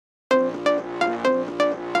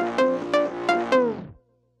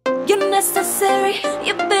necessary,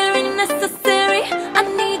 you're very necessary. I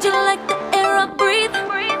need you like the air I breathe.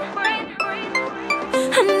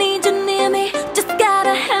 I need you near me, just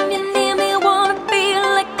gotta have you near me. I wanna feel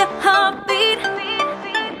like a heartbeat.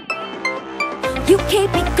 You keep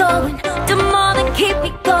me going, do more than keep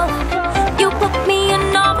me going. You put me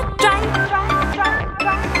in overdrive.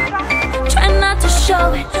 Try not to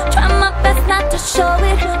show it, try my best not to show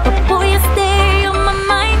it, but boy, you stay on my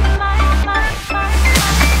mind.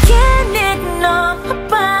 Can't ignore my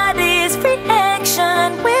body's reaction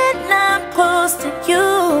when I'm close to you.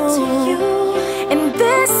 And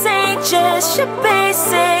this ain't just your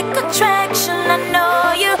basic attraction, I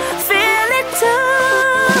know you feel it too.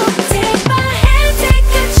 Take my hand, take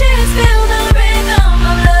a chance, feel the rhythm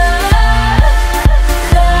of love,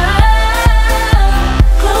 love.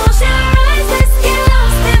 Close your eyes, let's get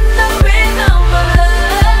lost in the rhythm of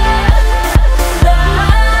love, love.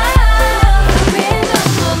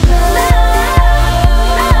 Rhythm of love,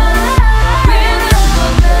 rhythm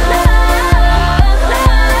of love,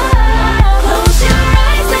 love. Close your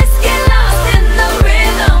eyes, let's get lost in the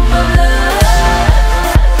rhythm of love,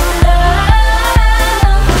 love.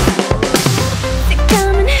 Think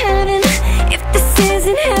I'm in heaven, if this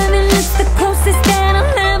isn't heaven, it's the closest that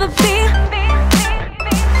I'll ever be.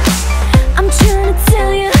 I'm trying to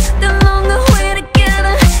tell you, the longer we're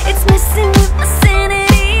together, it's messing with my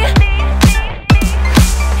sanity.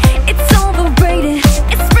 It's overrated,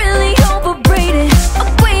 it's really overrated, but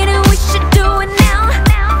waiting, we should do it now.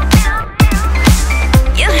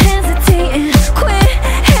 You're hesitating, quit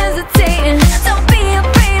hesitating. Don't be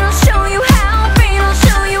afraid, I'll show you how. Afraid, I'll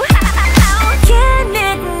show you how. Can't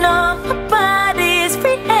ignore my body's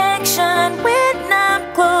reaction when I'm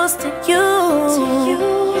close to you.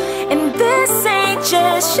 And this ain't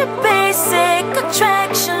just your basic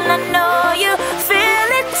attraction, I know you feel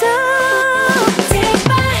it too. Take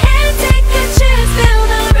my hand, take a chance, feel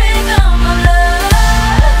the rhythm of love,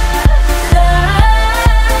 love.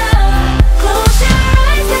 Close your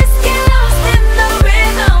eyes, let's get lost in the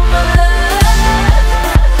rhythm of love,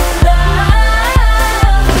 love.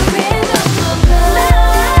 Rhythm of love,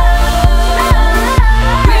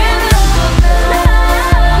 rhythm of love,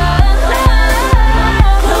 love.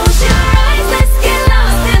 Close your eyes, let's get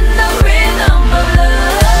lost in the rhythm of love,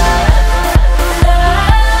 love.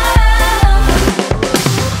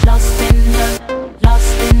 Lost in the,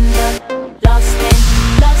 lost in the, lost in,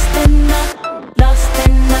 lost in the, lost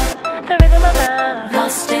in the rhythm of love.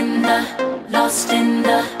 Lost in the, lost in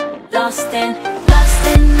the, lost in, lost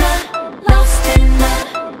in the, lost in the.